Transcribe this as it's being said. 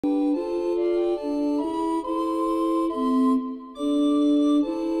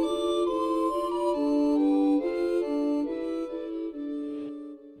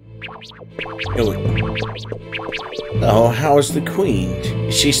Oh, how is the Queen?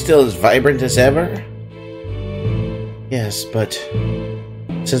 Is she still as vibrant as ever? Yes, but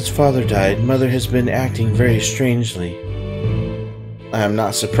since Father died, Mother has been acting very strangely. I am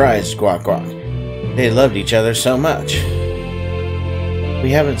not surprised, Guac Guac. They loved each other so much.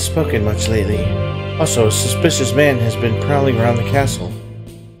 We haven't spoken much lately. Also, a suspicious man has been prowling around the castle.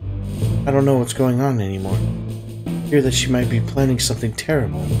 I don't know what's going on anymore. I fear that she might be planning something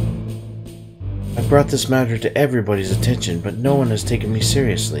terrible. I brought this matter to everybody's attention, but no one has taken me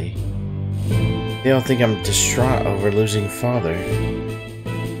seriously. They all think I'm distraught over losing Father.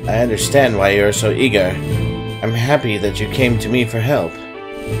 I understand why you are so eager. I'm happy that you came to me for help.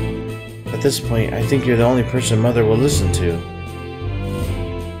 At this point, I think you're the only person Mother will listen to.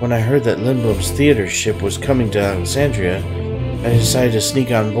 When I heard that Lindblom's theater ship was coming to Alexandria, I decided to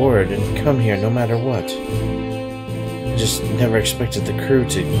sneak on board and come here no matter what. I just never expected the crew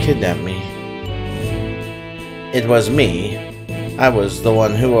to kidnap me. It was me. I was the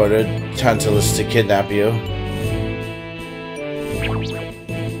one who ordered Tantalus to kidnap you.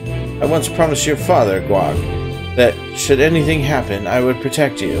 I once promised your father, Guac, that should anything happen, I would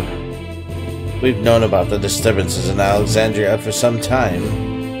protect you. We've known about the disturbances in Alexandria for some time.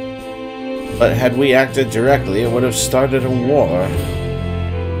 But had we acted directly, it would have started a war.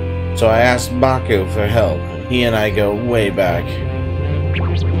 So I asked Baku for help. He and I go way back.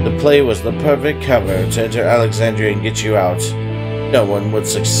 The play was the perfect cover to enter Alexandria and get you out. No one would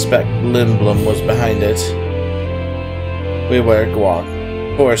suspect Lindblom was behind it. We were,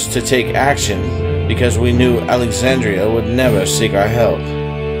 Guac, forced to take action because we knew Alexandria would never seek our help.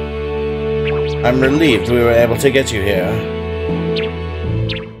 I'm relieved we were able to get you here.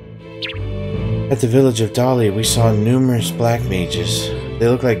 At the village of Dali, we saw numerous black mages. They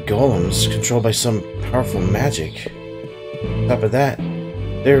look like golems controlled by some powerful magic. On top of that,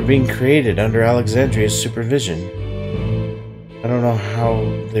 they were being created under Alexandria's supervision. I don't know how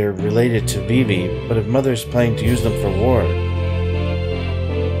they're related to Vivi, but if Mother's planning to use them for war,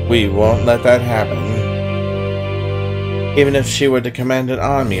 we won't let that happen. Even if she were to command an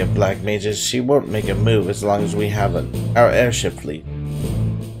army of black mages, she won't make a move as long as we have our airship fleet.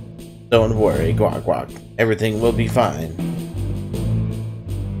 Don't worry, Guac Guac. Everything will be fine.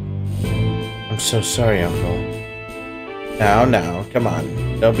 I'm so sorry, Uncle. Now, come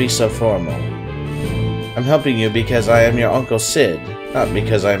on. Don't be so formal. I'm helping you because I am your Uncle Sid, not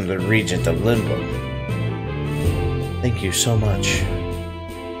because I am the Regent of Lindblom. Thank you so much.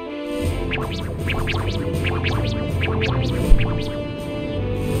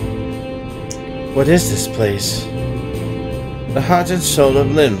 What is this place? The heart and soul of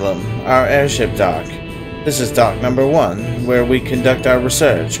Lindblom, our airship dock. This is dock number 1, where we conduct our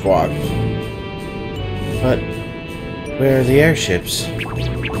research, Guac. But where are the airships?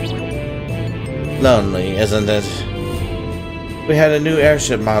 Lonely, isn't it? We had a new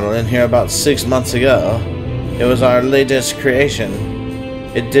airship model in here about 6 months ago. It was our latest creation.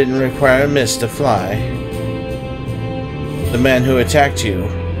 It didn't require a mist to fly. The man who attacked you...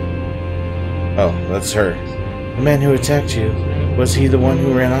 Oh, that's her. The man who attacked you, was he the one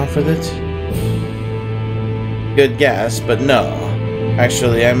who ran off with it? Good guess, but no.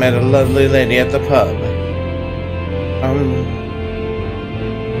 Actually, I met a lovely lady at the pub.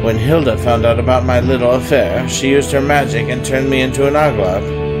 When Hilda found out about my little affair, she used her magic and turned me into an Oglop.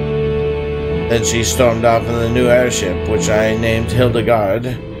 Then she stormed off in the new airship, which I named Hildegard.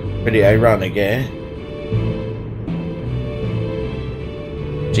 Pretty ironic, eh?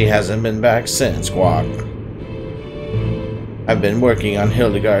 She hasn't been back since, Guac. I've been working on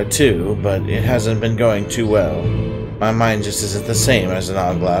Hildegard too, but it hasn't been going too well. My mind just isn't the same as an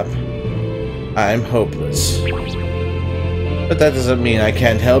Oglop. I'm hopeless. But that doesn't mean I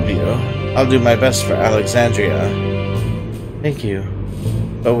can't help you. I'll do my best for Alexandria. Thank you.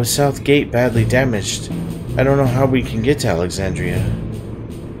 But with South Gate badly damaged, I don't know how we can get to Alexandria.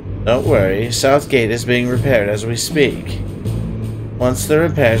 Don't worry, South Gate is being repaired as we speak. Once the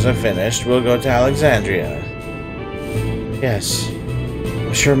repairs are finished, we'll go to Alexandria. Yes.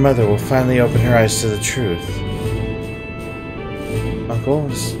 I'm sure Mother will finally open her eyes to the truth.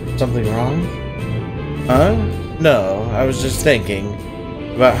 Uncle, is something wrong? Huh? No, I was just thinking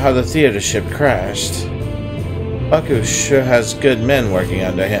about how the theater ship crashed. Baku sure has good men working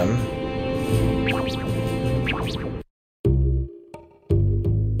under him.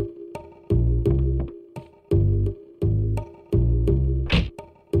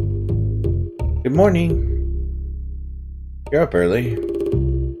 Good morning. You're up early.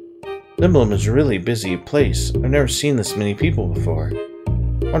 Lindblom is a really busy place. I've never seen this many people before.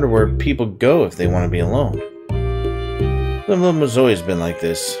 Wonder where people go if they want to be alone. Some of them has always been like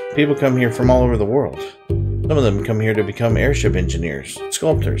this. People come here from all over the world. Some of them come here to become airship engineers,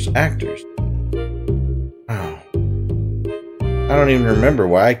 sculptors, actors. Wow. I don't even remember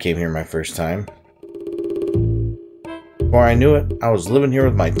why I came here my first time. Before I knew it, I was living here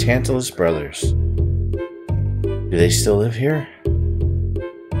with my Tantalus brothers. Do they still live here?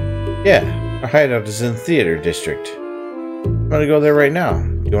 Yeah, our hideout is in the theater district. I'm gonna go there right now.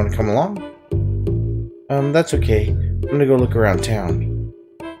 Do you want to come along? That's okay. I'm gonna go look around town.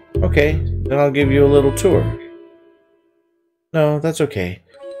 Okay, then I'll give you a little tour. No, that's okay.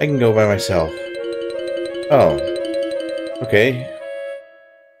 I can go by myself. Oh. Okay.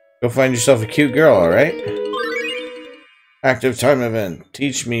 Go find yourself a cute girl, alright? Active time event.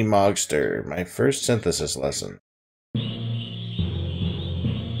 Teach me Mogster. My first synthesis lesson.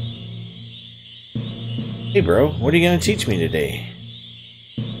 Hey bro, what are you gonna teach me today?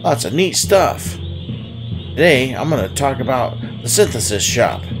 Lots of neat stuff. Today, I'm gonna talk about the synthesis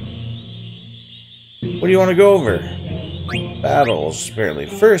shop. What do you want to go over? Battles, apparently.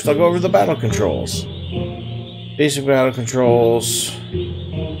 First, I'll go over the battle controls. Basic battle controls.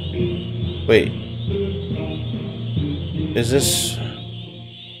 Wait. Is this...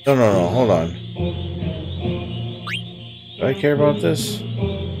 No, hold on. Do I care about this?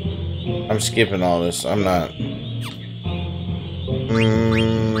 I'm skipping all this. I'm not.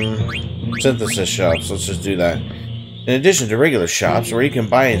 Synthesis shops. Let's just do that. In addition to regular shops where you can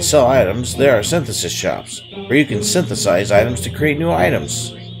buy and sell items, there are synthesis shops where you can synthesize items to create new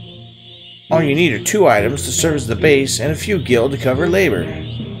items. All you need are 2 items to serve as the base and a few gil to cover labor.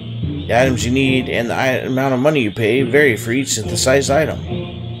 The items you need and the amount of money you pay vary for each synthesized item.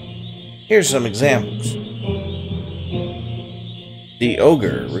 Here's some examples. The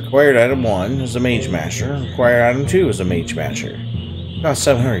Ogre, required item 1 is a Mage Masher, required item 2 is a Mage Masher. About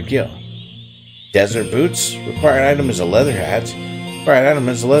 700 gil. Desert Boots, required item is a leather hat, required item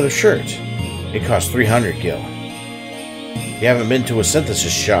is a leather shirt. It costs 300 gil. If you haven't been to a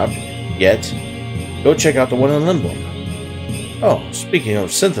synthesis shop yet, go check out the one in Limbo. Oh, speaking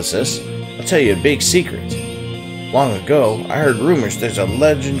of synthesis, I'll tell you a big secret. Long ago, I heard rumors there's a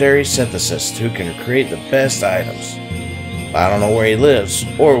legendary synthesist who can create the best items. I don't know where he lives,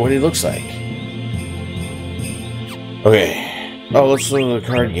 or what he looks like. Okay. Oh, let's look at the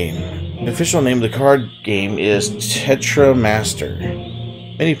card game. The official name of the card game is Tetra Master.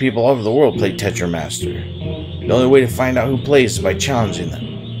 Many people all over the world play Tetra Master. The only way to find out who plays is by challenging them.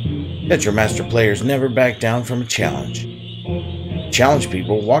 Tetra Master players never back down from a challenge. Challenge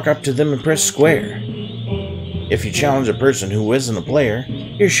people, walk up to them and press square. If you challenge a person who isn't a player,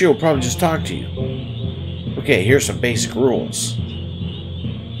 he or she will probably just talk to you. Okay, here's some basic rules.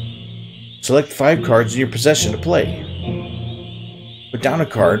 Select 5 cards in your possession to play. Put down a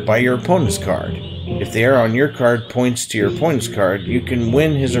card by your opponent's card. If the arrow on your card points to your opponent's card, you can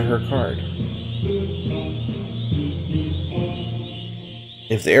win his or her card.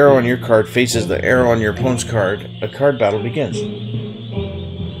 If the arrow on your card faces the arrow on your opponent's card, a card battle begins.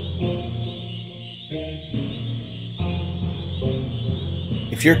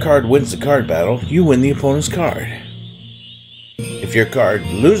 If your card wins the card battle, you win the opponent's card. If your card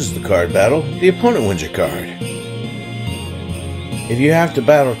loses the card battle, the opponent wins your card. If you have to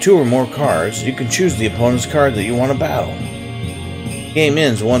battle 2 or more cards, you can choose the opponent's card that you want to battle. The game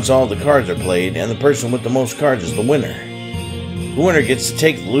ends once all the cards are played, and the person with the most cards is the winner. The winner gets to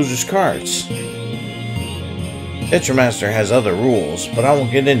take the loser's cards. Tetra Master has other rules, but I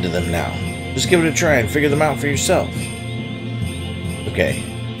won't get into them now. Just give it a try and figure them out for yourself. Okay.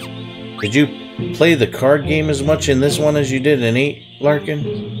 Did you play the card game as much in this one as you did in 8,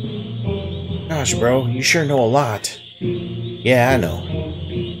 Larkin? Gosh, bro, you sure know a lot. Yeah, I know.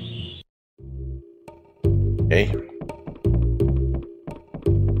 Okay.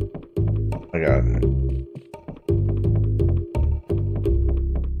 I got it.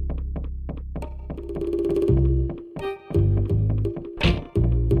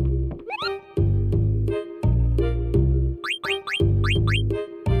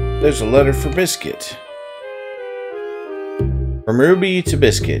 There's a letter for Biscuit. From Ruby to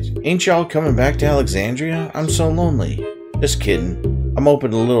Biscuit. Ain't y'all coming back to Alexandria? I'm so lonely. Just kidding. I'm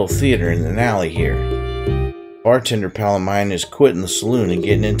opening a little theater in an alley here. Bartender pal of mine is quitting the saloon and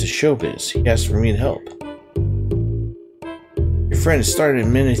getting into showbiz. He asked for me to help. Your friend started a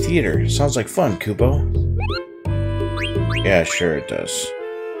mini theater. Sounds like fun, Kupo. Yeah, sure it does.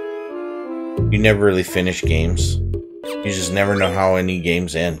 You never really finish games. You just never know how any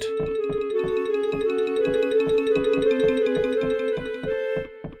games end.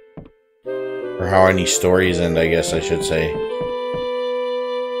 Or how any stories end, I guess I should say.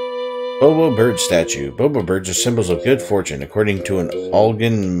 Bobo bird statue. Bobo birds are symbols of good fortune, according to an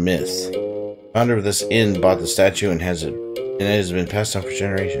Algan myth. The founder of this inn bought the statue and it has been passed on for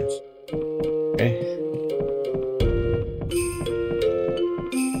generations. Okay.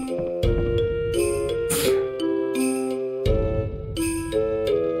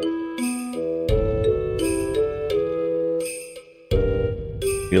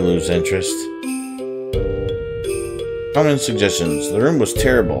 You lose interest. Common suggestions. The room was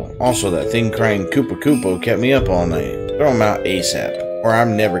terrible. Also, that thing crying Koopa Koopa kept me up all night. Throw him out ASAP, or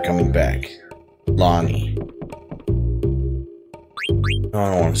I'm never coming back. Lonnie.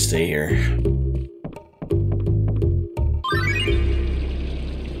 I don't want to stay here.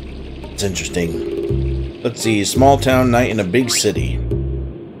 It's interesting. Let's see. Small town night in a big city.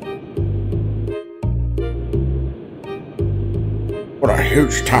 What a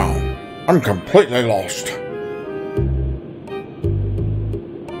huge town. I'm completely lost.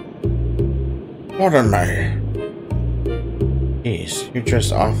 Pardon me. Jeez, you're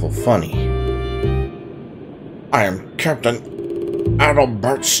dressed awful funny. I am Captain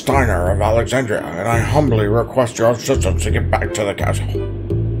Adalbert Steiner of Alexandria, and I humbly request your assistance to get back to the castle.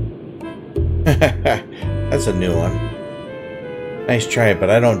 That's a new one. Nice try,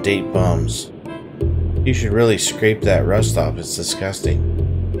 but I don't date bums. You should really scrape that rust off. It's disgusting.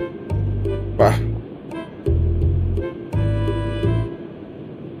 Bah.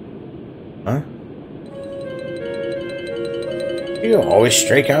 Huh? You always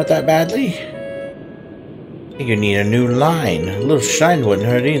strike out that badly? I think you need a new line. A little shine wouldn't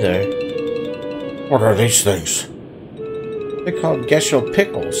hurt either. What are these things? They're called Gesshel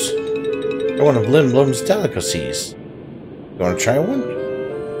pickles. They're one of Lim Blum's delicacies. You want to try one?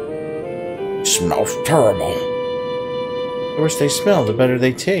 It smells terrible. The worse they smell, the better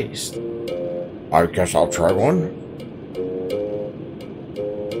they taste. I guess I'll try one.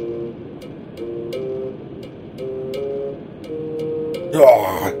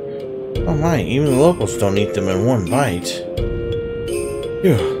 Oh my, even the locals don't eat them in one bite.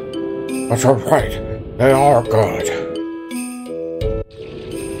 Yeah, that's right. They are good.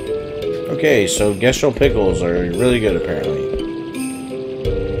 Okay, so Gesshel pickles are really good apparently.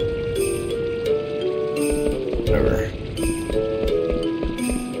 Whatever.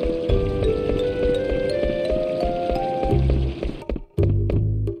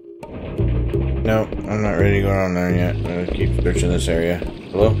 No, I'm not ready to go on there yet. I'm gonna keep searching this area.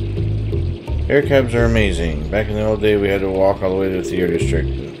 Hello? Air cabs are amazing. Back in the old day, we had to walk all the way to the theater district.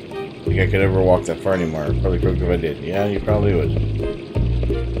 I think I could ever walk that far anymore. I'd probably croak if I did. Yeah, you probably would.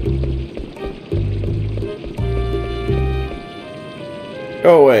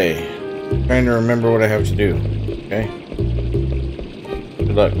 Go away. I'm trying to remember what I have to do. Okay?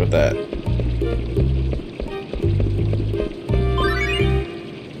 Good luck with that.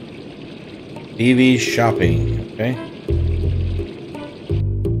 TV shopping. Okay?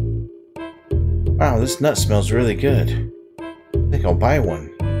 Wow, this nut smells really good. I think I'll buy one.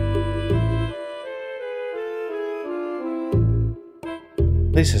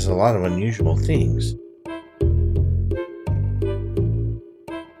 This place has a lot of unusual things.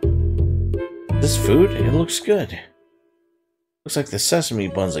 This food? It looks good. Looks like the sesame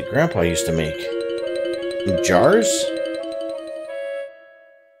buns that Grandpa used to make. In jars?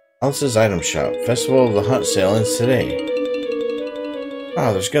 Alice's Item Shop. Festival of the Hunt sale ends today.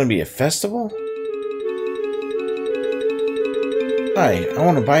 Wow, there's gonna be a festival? Hi, I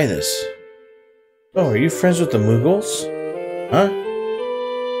want to buy this. Oh, are you friends with the Muggles? Huh?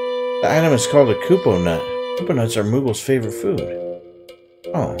 The item is called a Koopo nut. Koopo nuts are Muggles' favorite food.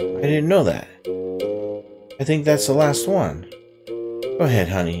 Oh, I didn't know that. I think that's the last one. Go ahead,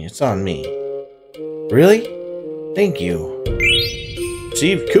 honey. It's on me. Really? Thank you.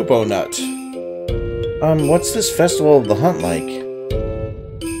 Receive Koopo nut. What's this Festival of the Hunt like?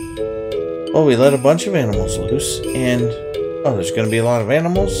 Well, we let a bunch of animals loose, and... oh, there's gonna be a lot of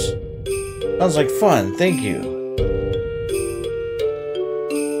animals? Sounds like fun, thank you.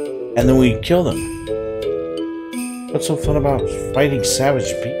 And then we kill them. What's so fun about fighting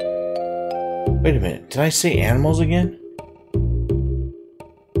savage people? Wait a minute, did I say animals again?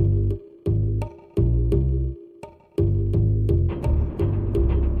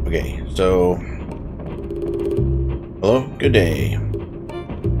 Okay, so... hello, good day.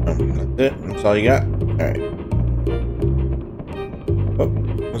 Oh, that's it? That's all you got? Alright. Oh,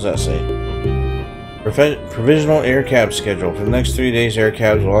 what does that say? Provisional air cab schedule. For the next 3 days, air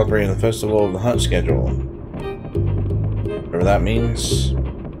cabs will operate in the Festival of the Hunt schedule. Whatever that means.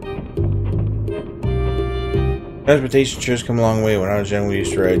 Transportation shares come a long way. When I was young, we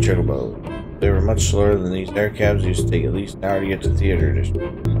used to ride chocobos. They were much slower than these air cabs. It used to take at least an hour to get to the theater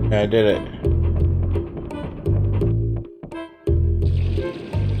district. Yeah, I did it.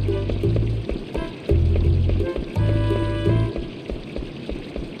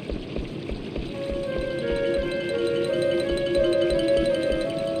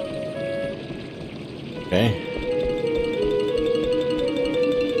 Okay.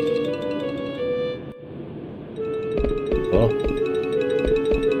 Hello?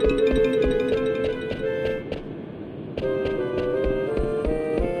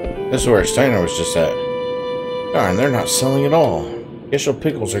 This is where Steiner was just at. Darn, they're not selling at all. Gishel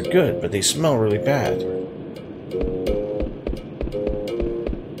pickles are good, but they smell really bad.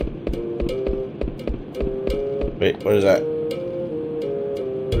 Wait, what is that?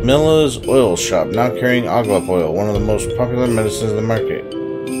 Milla's Oil Shop, now carrying Oglop oil, one of the most popular medicines in the market.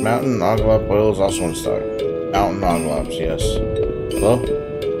 Mountain Oglop oil is also in stock. Mountain Oglops, yes. Hello?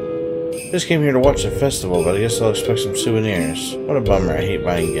 Just came here to watch the festival, but I guess I'll expect some souvenirs. What a bummer, I hate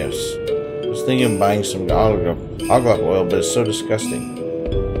buying gifts. I was thinking of buying some Oglop oil, but it's so disgusting.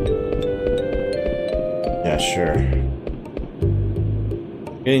 Yeah, sure.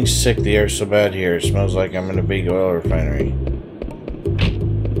 Getting sick, the air's so bad here. It smells like I'm in a big oil refinery.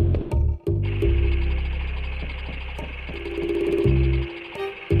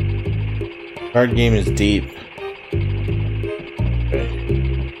 Card game is deep. Okay.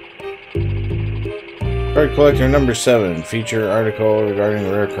 Card collector number 7. Feature article regarding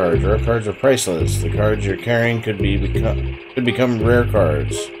rare cards. Rare cards are priceless. The cards you're carrying could become rare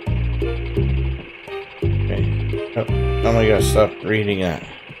cards. Okay. Oh, now I gotta stop reading that.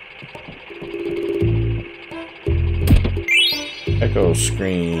 Echo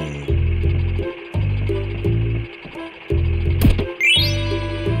screen.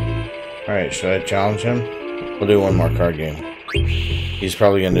 Alright, should I challenge him? We'll do one more card game. He's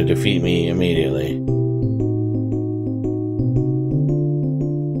probably going to defeat me immediately.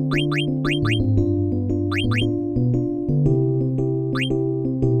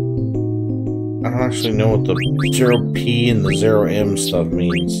 I don't actually know what the 0P and the 0M stuff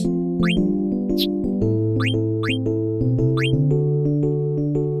means.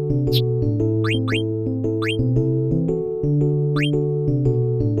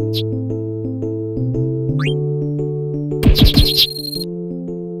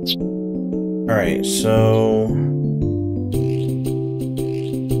 Alright, so...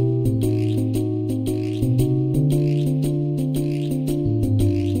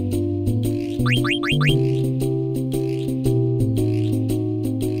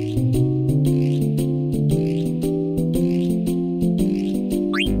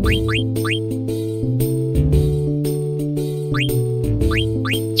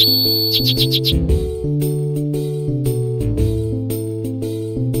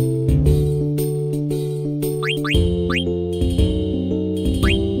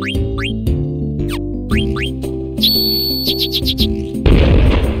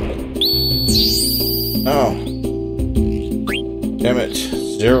 Oh. Damn it.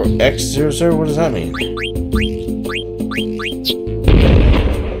 0x00? What does that mean?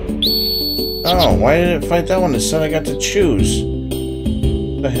 Oh, why did it fight that one? It said I got to choose.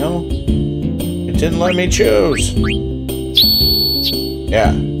 What the hell? It didn't let me choose.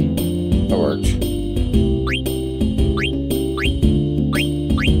 Yeah. That worked.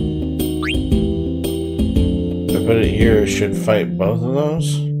 If I put it here, it should fight both of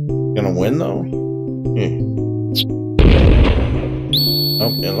those. Gonna win though? Oh,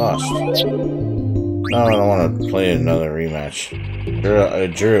 it lost. No, I don't want to play another rematch. I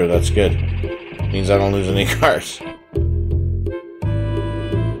drew, that's good. Means I don't lose any cards.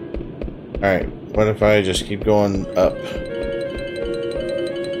 Alright, what if I just keep going up?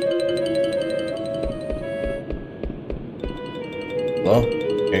 Hello?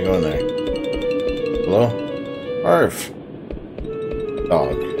 Can't go in there. Hello? Arf!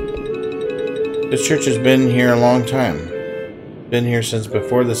 Dog. This church has been here a long time. Been here since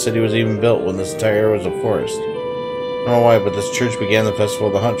before the city was even built, when this entire area was a forest. I don't know why, but this church began the Festival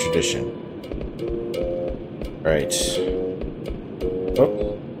of the Hunt tradition. Right.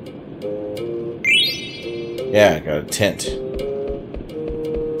 Oh. Yeah, got a tent.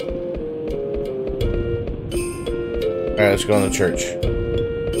 Alright, let's go in the church.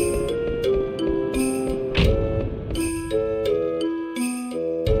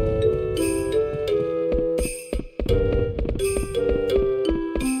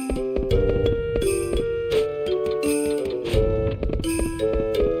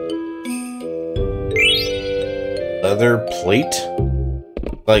 Leather plate?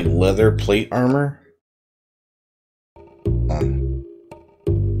 Like leather plate armor?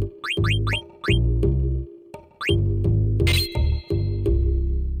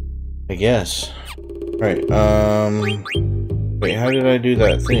 guess. Right, wait, how did I do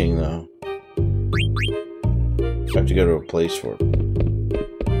that thing, though? I have to go to a place for it.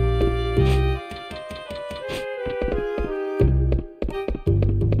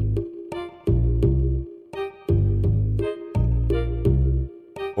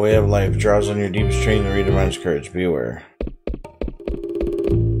 Way of life draws on your deepest training to redefines courage. Be aware.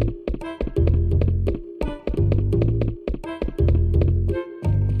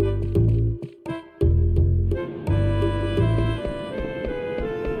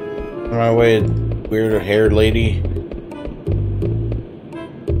 On my way, weird haired lady.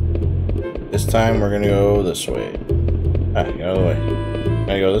 This time we're gonna go this way. Ah, get out of the way. Can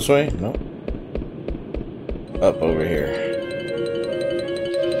I go this way? Nope. Up over here.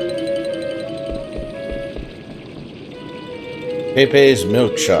 Pepe's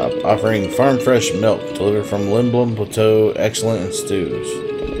Milk Shop, offering farm fresh milk delivered from Limblom Plateau, excellent in stews. I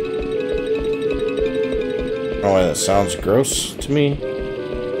don't know why that sounds gross to me,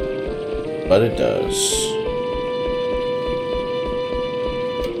 but it does.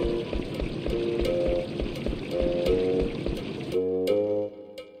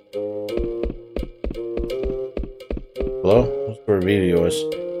 Hello? That's where video is.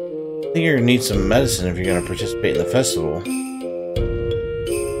 I think you're gonna need some medicine if you're gonna participate in the festival.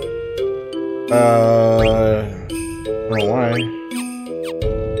 I don't know why.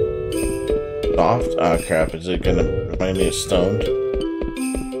 Soft? Oh crap, is it gonna remind me of stoned?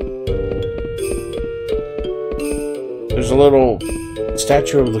 There's a little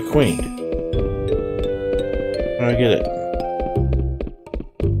statue of the queen. How do I get it?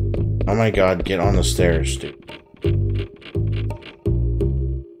 Oh my god, get on the stairs, dude.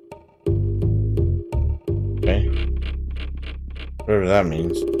 Okay. Whatever that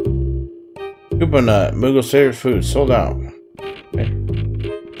means. Koopa Nut, Moogle's favorite food, sold out. Okay.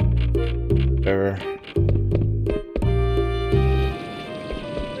 Whatever.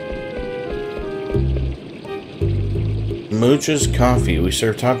 Mooch's Coffee. We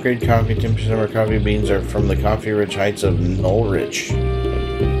serve top grade coffee. 10% of our coffee beans are from the coffee rich heights of Nullrich.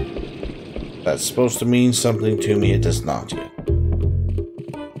 That's supposed to mean something to me, it does not yet.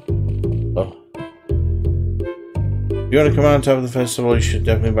 Oh. If you want to come out on top of the festival, you should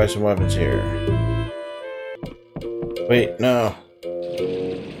definitely buy some weapons here. Wait, no.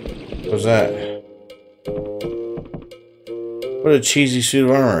 What was that? What a cheesy suit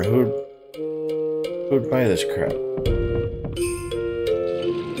of armor. Who would buy this crap?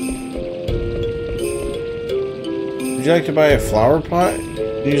 Would you like to buy a flower pot?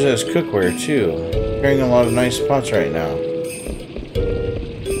 You can use it as cookware too. I'm carrying a lot of nice pots right now.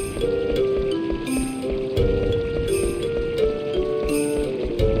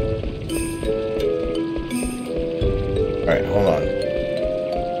 Alright, hold on.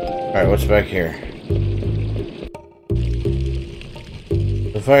 Alright, what's back here?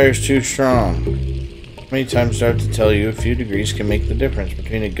 The fire's too strong. How many times do I have to tell you a few degrees can make the difference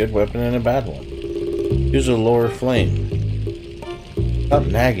between a good weapon and a bad one? Use a lower flame. Stop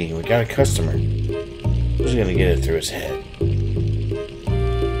nagging, we got a customer. Who's gonna get it through his head?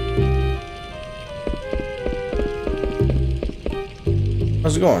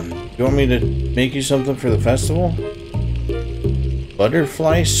 How's it going? You want me to make you something for the festival?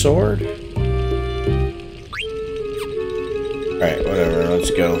 Butterfly sword? Alright, whatever,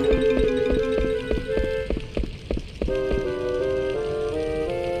 let's go.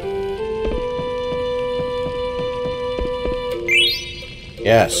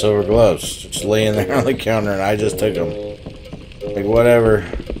 Yeah, silver gloves. Just laying there on the counter and I just took them. Like, whatever.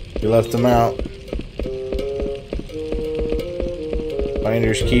 You left them out.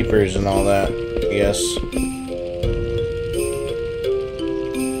 Finders keepers and all that, I guess.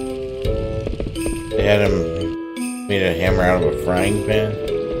 They had him made a hammer out of a frying pan.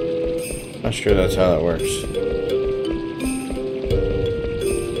 Not sure that's how that works.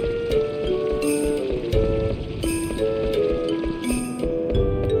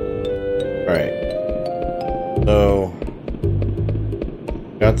 Alright. So,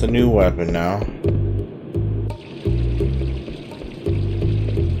 got the new weapon now.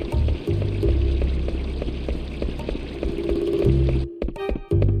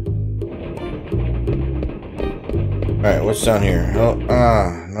 Alright, what's down here? Oh,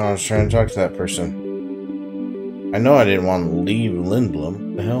 no, I was trying to talk to that person. I know I didn't want to leave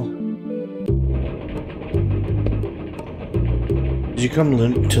Lindblom. The hell? Did you come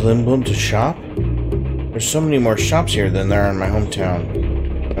to Lindblom to shop? There's so many more shops here than there are in my hometown.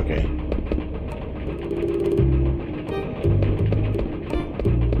 Okay.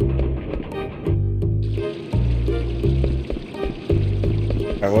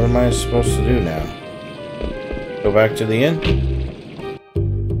 Alright, what am I supposed to do now? Go back to the inn?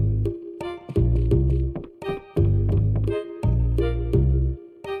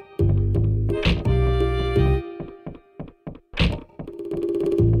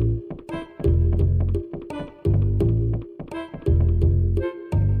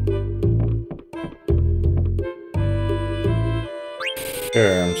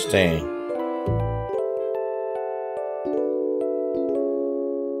 Sure, I'm staying.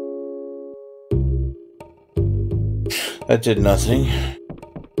 That did nothing.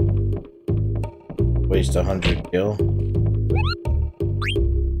 Waste 100 gil.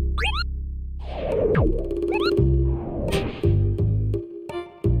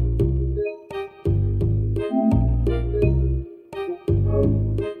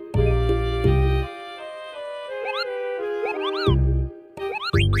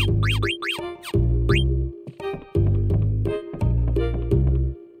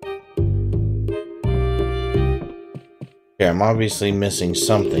 Okay, I'm obviously missing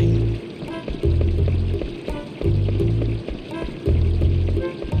something.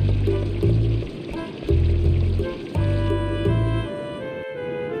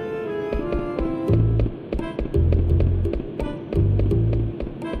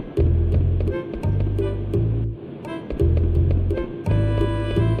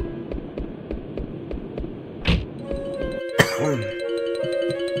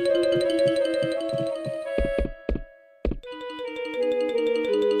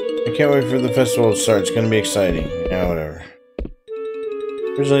 I can't wait for the festival to start. It's going to be exciting. Yeah, whatever.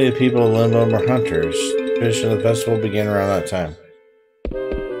 Originally, the people of Limbo were hunters. The tradition of the festival began around that time.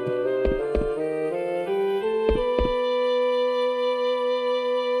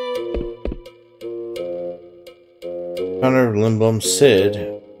 Founder of Limblum,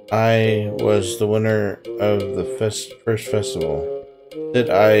 Sid, I was the winner of the first festival.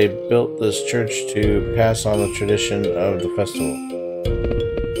 Sid, I built this church to pass on the tradition of the festival.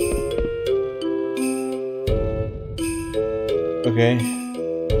 Okay.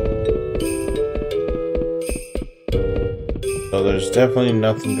 So there's definitely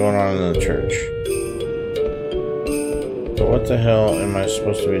nothing going on in the church. So what the hell am I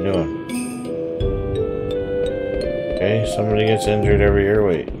supposed to be doing? Okay, somebody gets injured every year.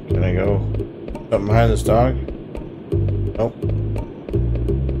 Wait, can I go up behind this dog? Nope.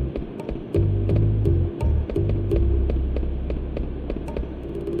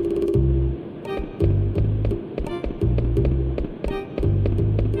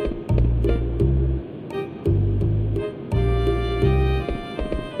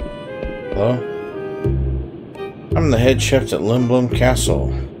 Hello? I'm the head chef at Limblum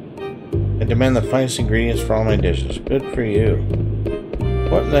Castle. I demand the finest ingredients for all my dishes. Good for you.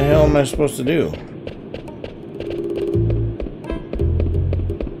 What the hell am I supposed to do?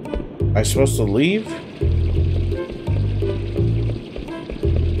 Am I supposed to leave?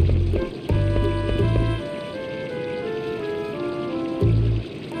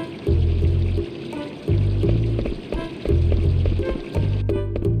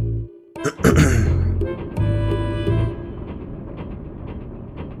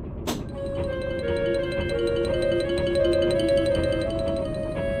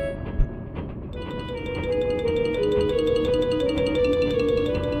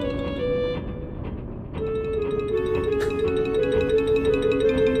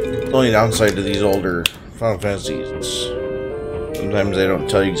 The only downside to these older Final Fantasies is sometimes they don't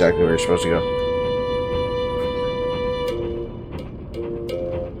tell you exactly where you're supposed to go.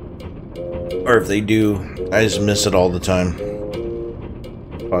 Or if they do, I just miss it all the time.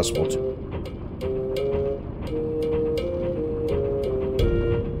 It's possible to.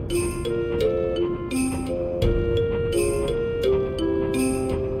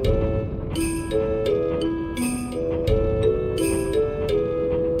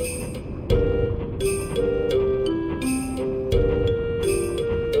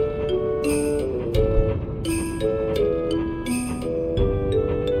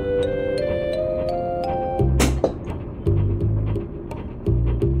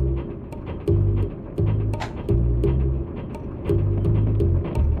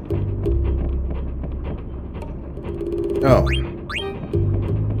 Oh.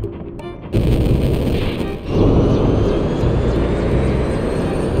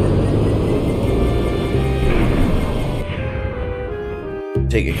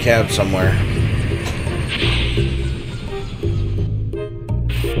 Take a cab somewhere.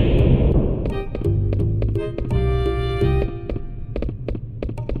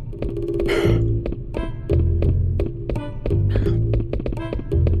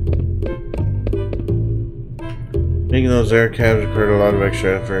 Making those air cabs required a lot of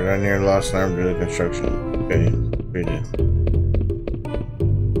extra effort. I nearly lost an arm due to construction. Okay, pretty good.